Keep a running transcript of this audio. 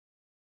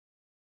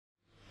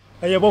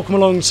Yeah, welcome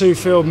along to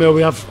Field Mill.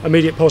 We have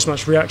immediate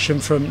post-match reaction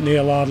from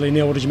Neal Ardley.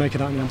 Neal, what did you make of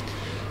that in the end?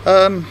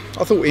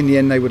 I thought in the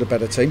end they were the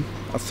better team.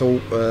 I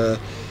thought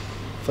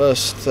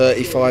first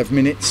 35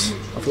 minutes,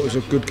 I thought it was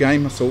a good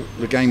game. I thought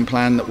the game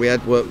plan that we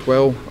had worked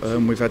well.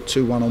 We've had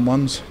 2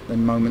 one-on-ones,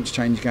 then moments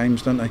change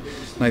games, don't they?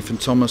 Nathan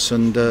Thomas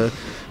and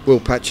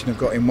Will Patchen have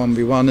got in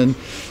 1v1, and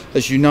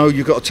as you know,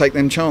 you've got to take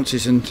them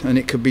chances, and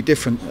it could be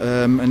different.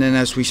 And then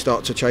as we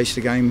start to chase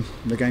the game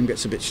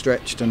gets a bit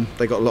stretched, and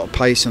they got a lot of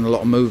pace and a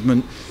lot of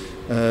movement.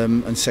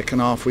 And second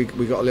half we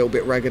got a little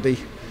bit raggedy,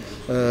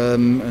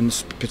 and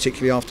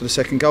particularly after the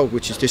second goal,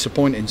 which is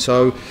disappointing.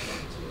 So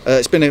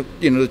it's been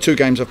the 2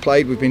 games I've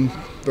played, we've been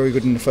very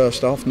good in the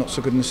first half, not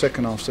so good in the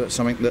second half. So that's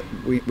something that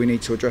we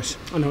need to address.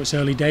 I know it's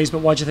early days, but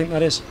why do you think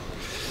that is?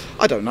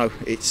 I don't know.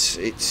 It's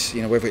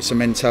whether it's a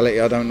mentality,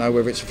 I don't know.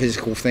 Whether it's a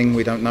physical thing,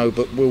 we don't know.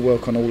 But we'll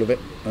work on all of it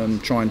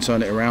and try and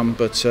turn it around.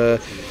 But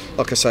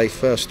like I say,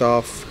 first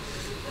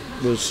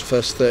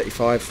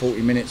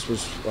 35-40 minutes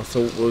I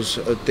thought was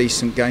a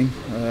decent game,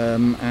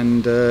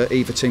 and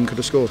either team could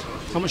have scored.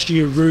 How much do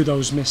you rue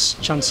those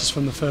missed chances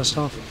from the first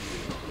half?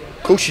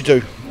 Of course you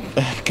do.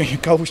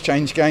 Goals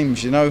change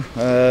games, you know.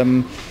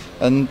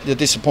 And the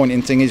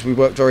disappointing thing is we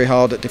worked very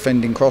hard at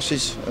defending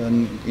crosses,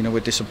 and we're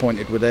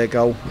disappointed with their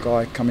goal.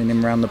 Guy coming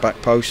in round the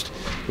back post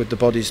with the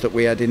bodies that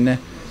we had in there.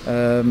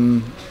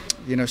 But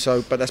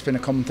that's been a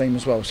common theme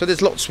as well. So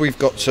there's lots we've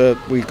got to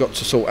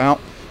sort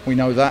out. We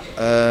know that.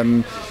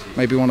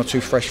 Maybe 1 or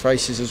 2 fresh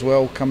faces as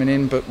well coming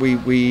in, but we'll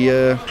be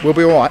all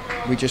right.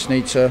 We just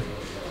need to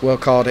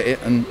work hard at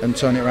it and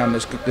turn it around.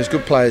 There's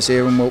good players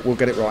here, and we'll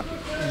get it right.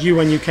 You,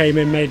 when you came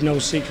in, made no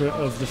secret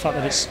of the fact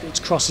that it's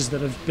crosses that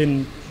have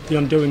been the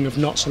undoing of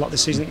Notts a lot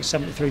this season.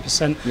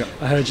 73%. Yep.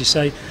 I heard you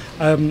say.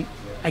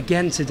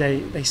 Again today,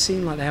 they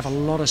seem like they have a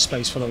lot of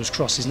space for those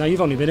crosses. Now, you've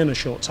only been in a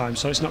short time,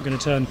 so it's not going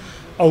to turn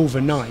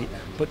overnight.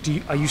 But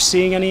are you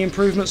seeing any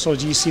improvements, or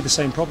do you see the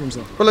same problems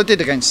there? Well, I did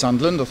against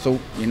Sunderland. I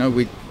thought,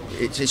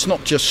 it's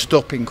not just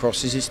stopping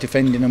crosses, it's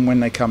defending them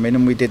when they come in,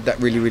 and we did that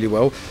really, really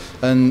well.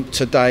 And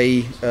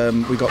today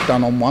we got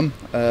done on one,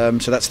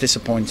 so that's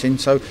disappointing.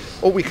 So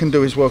all we can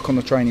do is work on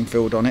the training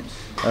field on it,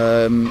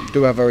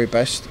 do our very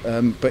best.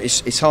 But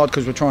it's hard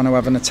because we're trying to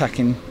have an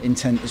attacking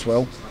intent as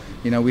well.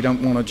 We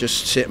don't want to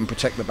just sit and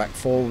protect the back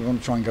 4. We want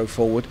to try and go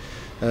forward.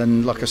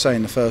 And like I say,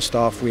 in the first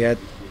half, we had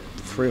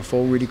 3 or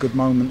 4 really good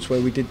moments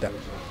where we did that.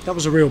 That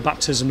was a real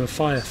baptism of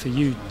fire for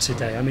you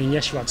today. I mean,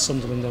 yes, you had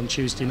Sunderland on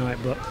Tuesday night,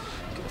 but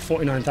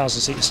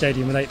 49,000 seat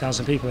stadium with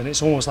 8,000 people, and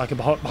it's almost like a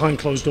behind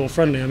closed door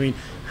friendly. I mean,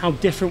 how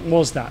different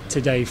was that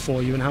today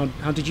for you, and how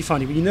did you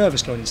find it? Were you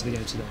nervous going into the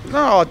game today?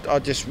 No, I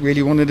just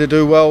really wanted to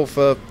do well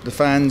for the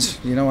fans.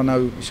 I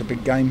know it's a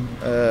big game.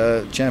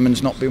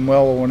 Chairman's not been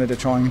well. I wanted to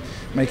try and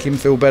make him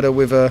feel better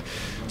with a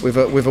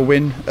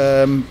win.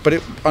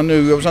 But I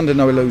knew I was under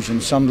no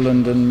illusion.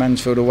 Sunderland and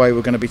Mansfield away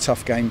were going to be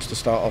tough games to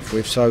start off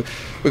with. So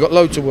we've got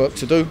loads of work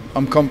to do.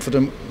 I'm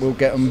confident we'll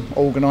get them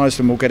organised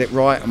and we'll get it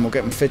right and we'll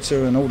get them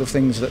fitter and all the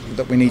things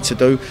that we need to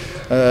do.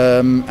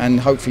 And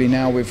hopefully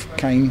now with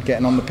Kane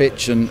getting on the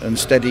pitch and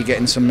Steady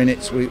getting some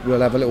minutes,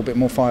 we'll have a little bit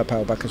more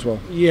firepower back as well.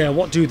 Yeah,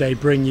 what do they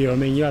bring you? I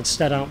mean, you had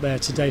Stead out there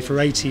today for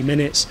 80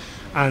 minutes,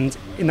 and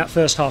in that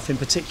first half in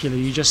particular,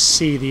 you just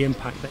see the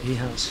impact that he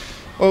has.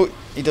 Well,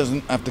 he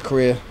doesn't have the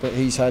career that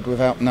he's had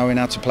without knowing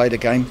how to play the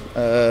game.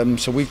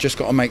 So we've just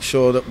got to make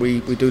sure that we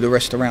do the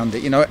rest around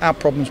it. Our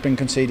problem's been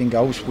conceding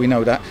goals. We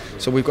know that.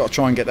 So we've got to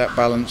try and get that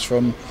balance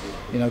from,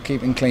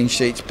 keeping clean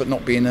sheets, but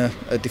not being a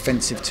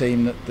defensive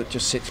team that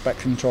just sits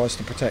back and tries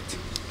to protect.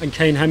 And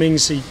Kane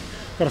Hemmings, he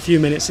got a few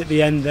minutes at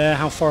the end there.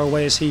 How far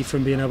away is he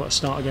from being able to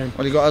start again?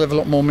 Well, he got a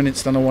lot more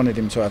minutes than I wanted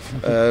him to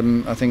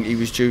have. I think he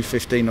was due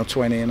 15 or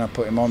 20, and I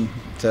put him on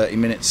 30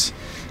 minutes.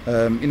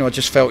 I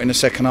just felt in the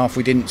second half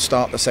we didn't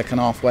start the second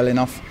half well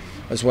enough,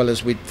 as well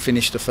as we'd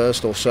finished the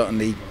first, or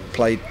certainly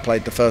played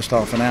the first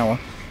half an hour.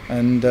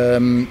 And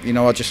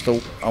I just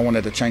thought I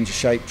wanted to change the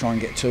shape, try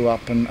and get 2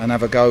 up and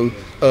have a go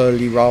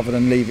early rather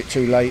than leave it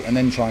too late and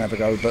then try and have a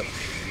go. But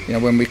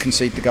when we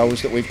concede the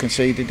goals that we've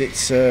conceded,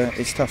 it's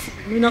tough.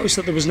 We noticed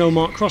that there was no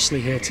Mark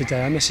Crossley here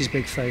today. I miss his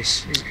big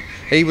face.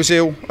 He was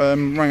ill,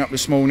 rang up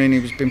this morning, he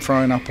was been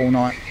throwing up all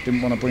night,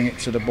 didn't want to bring it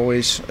to the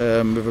boys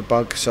with a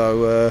bug,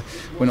 so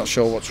we're not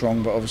sure what's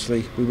wrong, but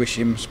obviously we wish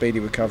him speedy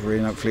recovery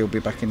and hopefully he'll be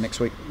back in next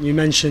week. You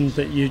mentioned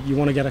that you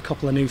want to get a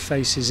couple of new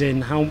faces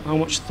in. How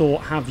much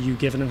thought have you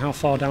given, and how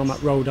far down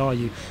that road are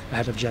you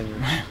ahead of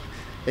January?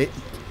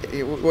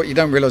 What you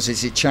don't realise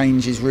is it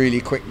changes really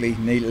quickly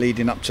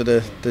leading up to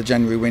the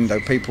January window.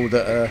 People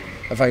that are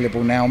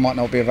available now might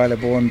not be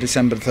available on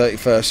December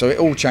 31st, so it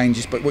all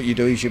changes. But what you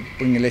do is you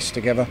bring your list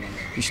together,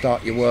 you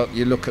start your work,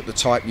 you look at the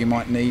type you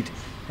might need,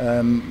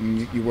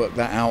 you work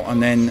that out,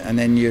 and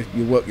then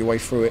you work your way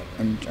through it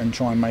and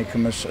try and make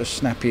them as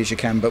snappy as you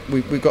can. But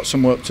we've got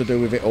some work to do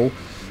with it all.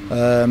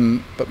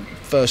 But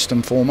first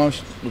and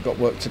foremost, we've got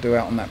work to do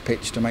out on that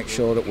pitch to make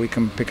sure that we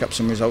can pick up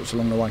some results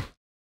along the way.